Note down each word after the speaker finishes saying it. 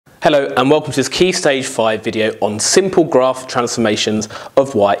Hello and welcome to this Key Stage 5 video on simple graph transformations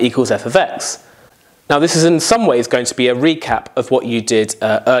of y equals f of x. Now this is in some ways going to be a recap of what you did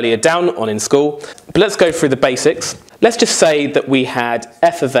earlier down on in school, but let's go through the basics. Let's just say that we had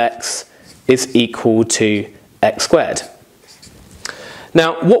f of x is equal to x squared.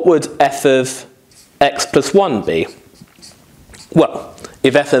 Now what would f of x plus 1 be? Well,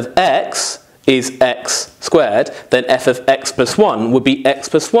 if f of x is x squared, then f of x plus 1 would be x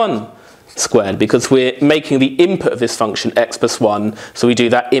plus 1 squared, because we're making the input of this function x plus 1, so we do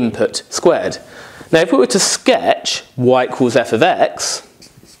that input squared. Now if we were to sketch y equals f of x,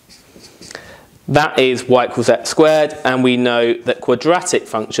 that is y equals x squared, and we know that quadratic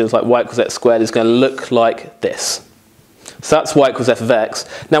functions like y equals x squared is going to look like this. So that's y equals f of x.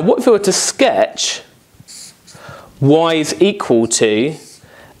 Now what if we were to sketch y is equal to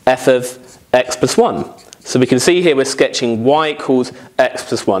f of x plus 1. So we can see here we're sketching y equals x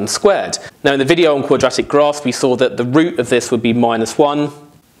plus 1 squared. Now in the video on quadratic graphs we saw that the root of this would be minus 1,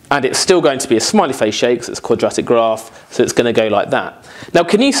 and it's still going to be a smiley face shape because it's a quadratic graph, so it's going to go like that. Now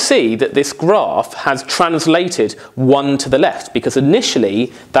can you see that this graph has translated 1 to the left, because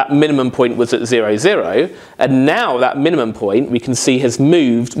initially that minimum point was at 0, 0, and now that minimum point we can see has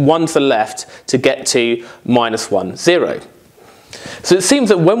moved 1 to the left to get to minus 1, 0. So it seems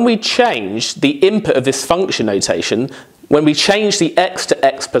that when we change the input of this function notation, when we change the x to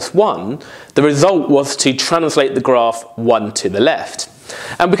x plus 1, the result was to translate the graph 1 to the left.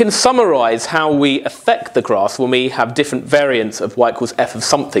 And we can summarise how we affect the graphs when we have different variants of y equals f of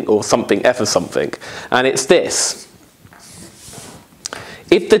something or something f of something. And it's this.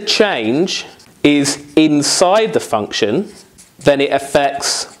 If the change is inside the function, then it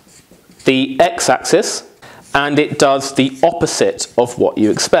affects the x-axis, and it does the opposite of what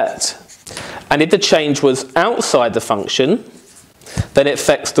you expect. And if the change was outside the function, then it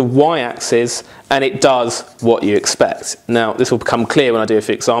affects the y-axis and it does what you expect. Now this will become clear when I do a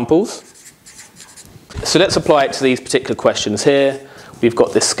few examples. So let's apply it to these particular questions here. We've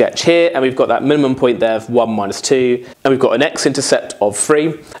got this sketch here, and we've got that minimum point there of 1 minus 2, and we've got an x-intercept of 3,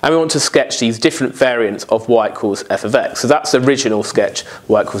 and we want to sketch these different variants of y equals f of x. So that's the original sketch,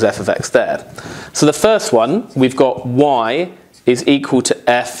 y equals f of x there. So the first one, we've got y is equal to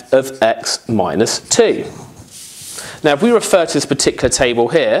f of x minus 2. Now if we refer to this particular table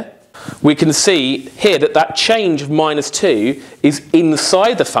here, we can see here that that change of minus 2 is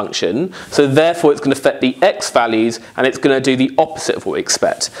inside the function, so therefore it's going to affect the x values and it's going to do the opposite of what we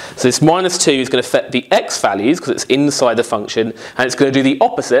expect. So this minus 2 is going to affect the x values because it's inside the function, and it's going to do the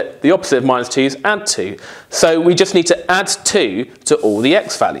opposite of minus 2 is add 2. So we just need to add 2 to all the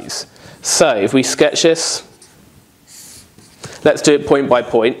x values. So if we sketch this, let's do it point by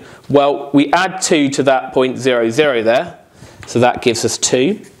point. Well, we add 2 to that point 0, 0 there, so that gives us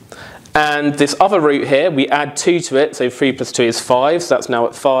 2. And this other root here, we add 2 to it, so 3 plus 2 is 5, so that's now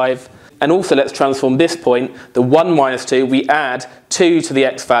at 5. And also let's transform this point, the 1 minus 2, we add 2 to the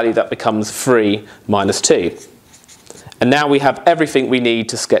x value, that becomes 3 minus 2. And now we have everything we need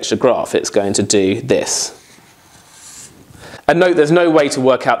to sketch the graph. It's going to do this. And note there's no way to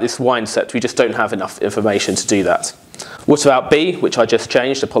work out this y-intercept, we just don't have enough information to do that. What about b, which I just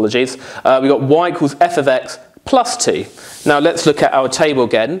changed, apologies. We've got y equals f of x plus 2. Now let's look at our table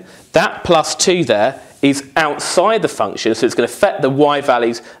again. That plus 2 there is outside the function, so it's going to affect the y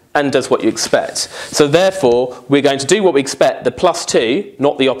values and does what you expect. So therefore, we're going to do what we expect, the plus 2,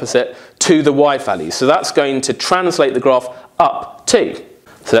 not the opposite, to the y values. So that's going to translate the graph up 2.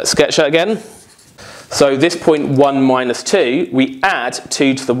 So let's sketch that again. So this point 1 minus 2, we add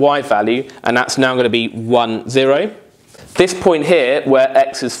 2 to the y value, and that's now going to be 1, 0. This point here, where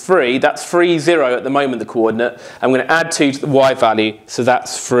x is 3, that's 3, 0 at the moment, the coordinate. I'm going to add 2 to the y value, so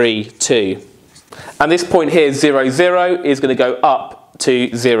that's 3, 2. And this point here, 0, 0, is going to go up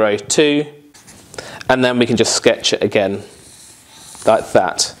to 0, 2. And then we can just sketch it again, like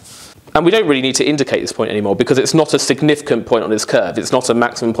that. And we don't really need to indicate this point anymore, because it's not a significant point on this curve. It's not a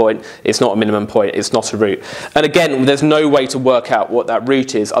maximum point, it's not a minimum point, it's not a root. And again, there's no way to work out what that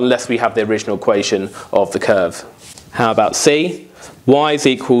root is unless we have the original equation of the curve. How about C? Y is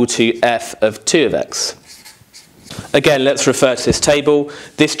equal to f of 2 of x. Again, let's refer to this table.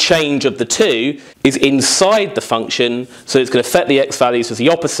 This change of the 2 is inside the function, so it's going to affect the x values as the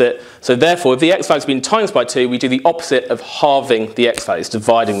opposite. So therefore, if the x values have been times by 2, we do the opposite of halving the x values,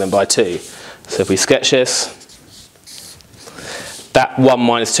 dividing them by 2. So if we sketch this, that 1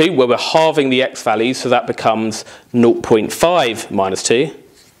 minus 2, where we're halving the x values, so that becomes 0.5 minus 2.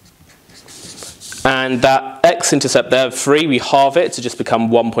 And that x-intercept there of 3, we halve it to just become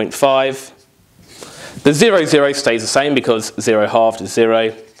 1.5. The 0, 0 stays the same because 0 halved is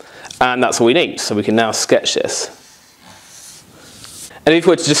 0. And that's all we need, so we can now sketch this. And if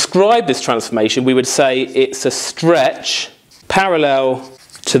we were to describe this transformation, we would say it's a stretch parallel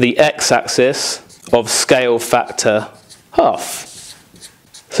to the x-axis of scale factor half.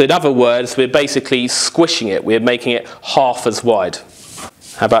 So in other words, we're basically squishing it, we're making it half as wide.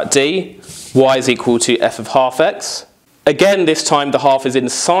 How about D? Y is equal to f of half x. Again, this time the half is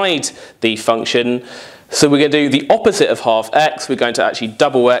inside the function, so we're going to do the opposite of half x. We're going to actually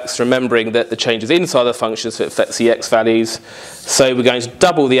double x, remembering that the change is inside the function, so it affects the x values. So we're going to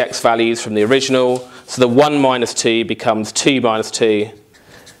double the x values from the original. So the 1 minus 2 becomes 2 minus 2.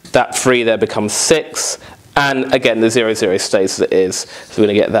 That 3 there becomes 6. And again, the 0, 0 stays as it is. So we're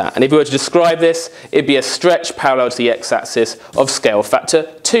going to get that. And if we were to describe this, it'd be a stretch parallel to the x-axis of scale factor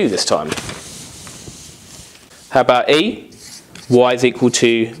 2 this time. How about E? Y is equal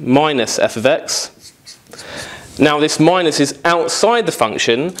to minus f of x. Now this minus is outside the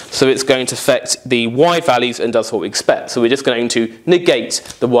function, so it's going to affect the y values and does what we expect. So we're just going to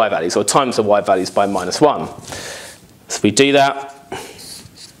negate the y values, or times the y values by minus 1. So we do that.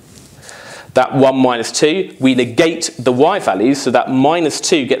 That 1 minus 2, we negate the y values, so that minus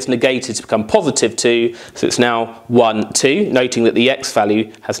 2 gets negated to become positive 2, so it's now 1, 2, noting that the x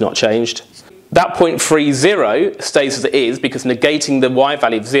value has not changed. That 0.30 stays as it is, because negating the y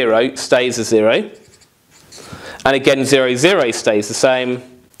value of 0 stays as 0. And again, 0, 0 stays the same.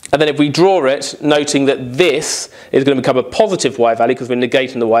 And then if we draw it, noting that this is going to become a positive y value because we're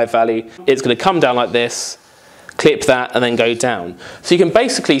negating the y value, it's going to come down like this, clip that, and then go down. So you can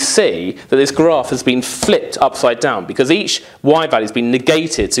basically see that this graph has been flipped upside down because each y value has been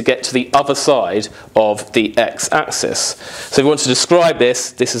negated to get to the other side of the x-axis. So if we want to describe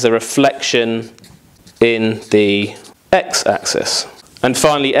this, this is a reflection in the x-axis. And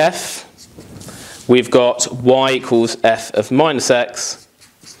finally, F. We've got y equals f of minus x.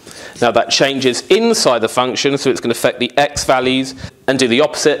 Now that changes inside the function, so it's going to affect the x values and do the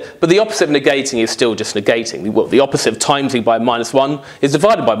opposite. But the opposite of negating is still just negating. Well, the opposite of timesing by minus 1 is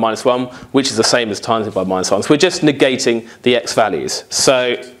divided by minus 1, which is the same as timesing by minus 1. So we're just negating the x values.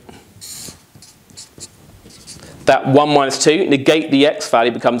 So that 1 minus 2, negate the x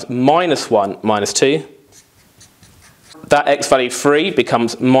value, becomes minus 1 minus 2. That x value 3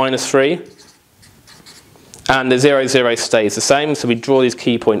 becomes minus 3. And the 0, 0 stays the same, so we draw these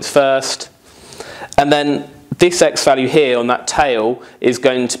key points first. And then this x value here on that tail is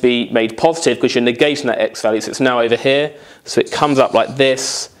going to be made positive because you're negating that x value, so it's now over here. So it comes up like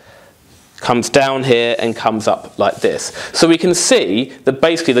this, comes down here, and comes up like this. So we can see that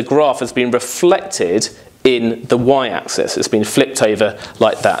basically the graph has been reflected in the y-axis. It's been flipped over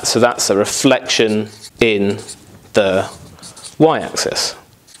like that. So that's a reflection in the y-axis.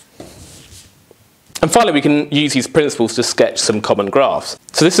 And finally, we can use these principles to sketch some common graphs.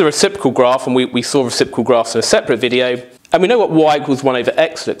 So this is a reciprocal graph, and we saw reciprocal graphs in a separate video. And we know what y equals 1 over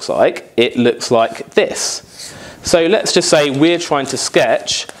x looks like. It looks like this. So let's just say we're trying to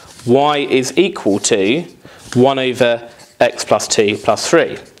sketch y is equal to 1 over x plus 2 plus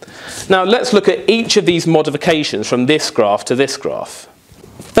 3. Now let's look at each of these modifications from this graph to this graph.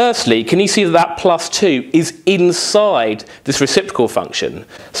 Firstly, can you see that that plus 2 is inside this reciprocal function?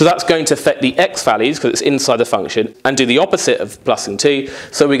 So that's going to affect the x values because it's inside the function and do the opposite of plusing 2.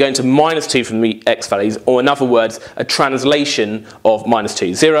 So we're going to minus 2 from the x values, or in other words, a translation of minus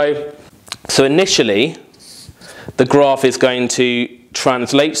 2, 0. So initially, the graph is going to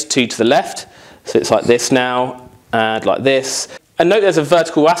translate 2 to the left. So it's like this now, and like this. And note there's a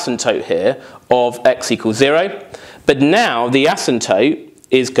vertical asymptote here of x equals 0. But now the asymptote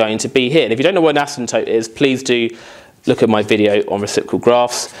is going to be here. And if you don't know what an asymptote is, please do look at my video on reciprocal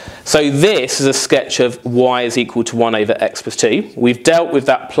graphs. So this is a sketch of y is equal to 1 over x plus 2. We've dealt with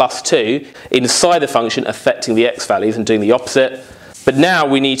that plus 2 inside the function affecting the x values and doing the opposite. But now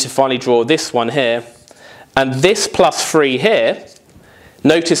we need to finally draw this one here. And this plus 3 here,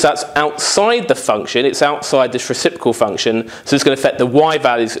 notice that's outside the function, it's outside this reciprocal function, so it's going to affect the y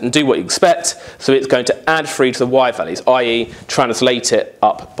values and do what you expect, so it's going to add 3 to the y values, i.e. translate it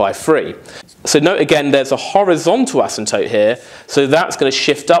up by 3. So note again there's a horizontal asymptote here, so that's going to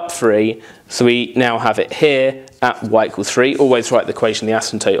shift up 3, so we now have it here at y equals 3, always write the equation the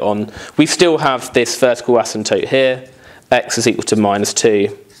asymptote on. We still have this vertical asymptote here, x is equal to minus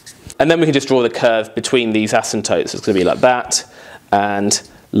 2, and then we can just draw the curve between these asymptotes. It's going to be like that, and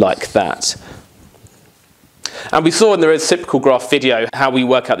like that. And we saw in the reciprocal graph video how we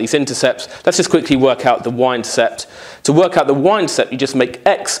work out these intercepts. Let's just quickly work out the y-intercept. To work out the y-intercept, you just make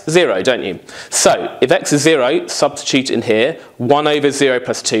x 0, don't you? So if x is 0, substitute in here. 1 over 0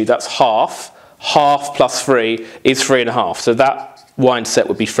 plus 2, that's half. Half plus 3 is 3.5. So that y-intercept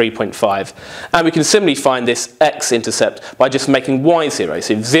would be 3.5. And we can similarly find this x-intercept by just making y 0.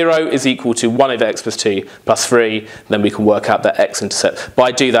 So if 0 is equal to 1 over x plus 2 plus 3, then we can work out that x-intercept. But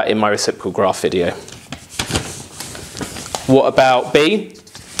I do that in my reciprocal graph video. What about b?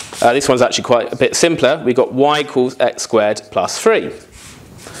 This one's actually quite a bit simpler. We've got y equals x squared plus 3.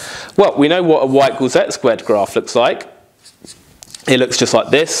 Well, we know what a y equals x squared graph looks like. It looks just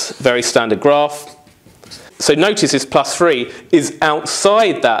like this, very standard graph. So notice this plus 3 is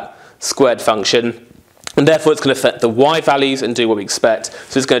outside that squared function, and therefore it's going to affect the y values and do what we expect.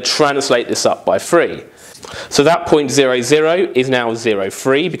 So it's going to translate this up by 3. So that point 0, 0 is now 0,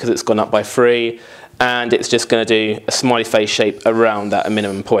 3 because it's gone up by 3, and it's just going to do a smiley face shape around that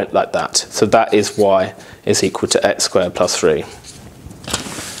minimum point like that. So that is y is equal to x squared plus 3.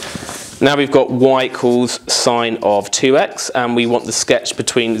 Now we've got y equals sine of 2x, and we want the sketch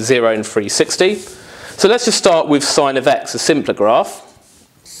between 0 and 360. So let's just start with sine of x, a simpler graph,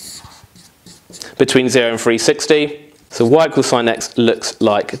 between 0 and 360. So y equals sine x looks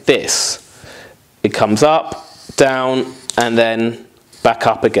like this. It comes up, down, and then back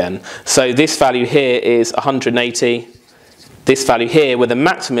up again. So this value here is 180. This value here, where the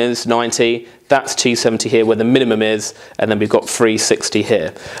maximum is 90, that's 270 here, where the minimum is, and then we've got 360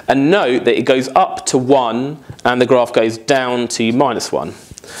 here. And note that it goes up to 1, and the graph goes down to minus 1.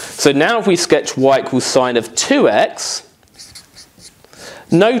 So now if we sketch y equals sine of 2x,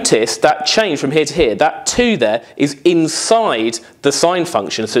 notice that change from here to here. That 2 there is inside the sine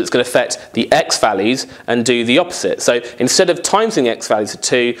function, so it's going to affect the x values and do the opposite. So instead of timesing the x values to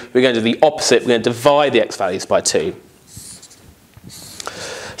 2, we're going to do the opposite. We're going to divide the x values by 2.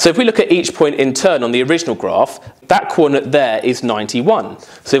 So if we look at each point in turn on the original graph, that coordinate there is 91.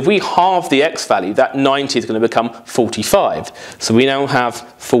 So if we halve the x value, that 90 is going to become 45. So we now have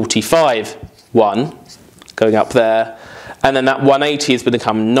 45, 1, going up there. And then that 180 is going to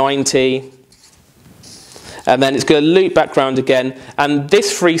become 90. And then it's going to loop back round again. And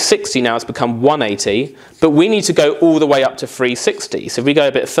this 360 now has become 180. But we need to go all the way up to 360. So if we go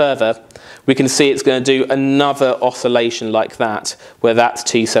a bit further, we can see it's going to do another oscillation like that, where that's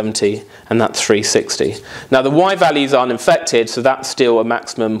 270 and that's 360. Now the y values aren't affected, so that's still a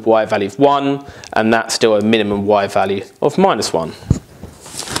maximum y value of 1, and that's still a minimum y value of minus 1.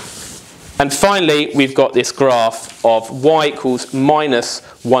 And finally, we've got this graph of y equals minus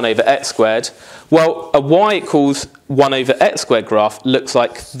 1 over x squared. Well, a y equals 1 over x squared graph looks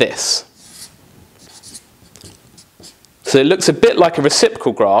like this. So it looks a bit like a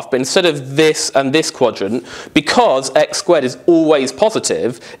reciprocal graph, but instead of this and this quadrant, because x squared is always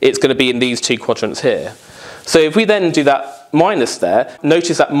positive, it's going to be in these two quadrants here. So if we then do that minus there,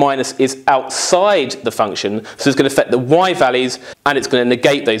 notice that minus is outside the function, so it's going to affect the y values, and it's going to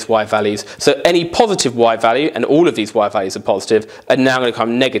negate those y values. So any positive y value, and all of these y values are positive, are now going to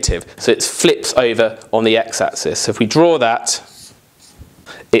become negative. So it flips over on the x-axis. So if we draw that,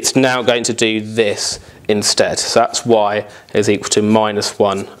 it's now going to do this instead. So that's y is equal to minus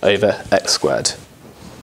 1 over x squared.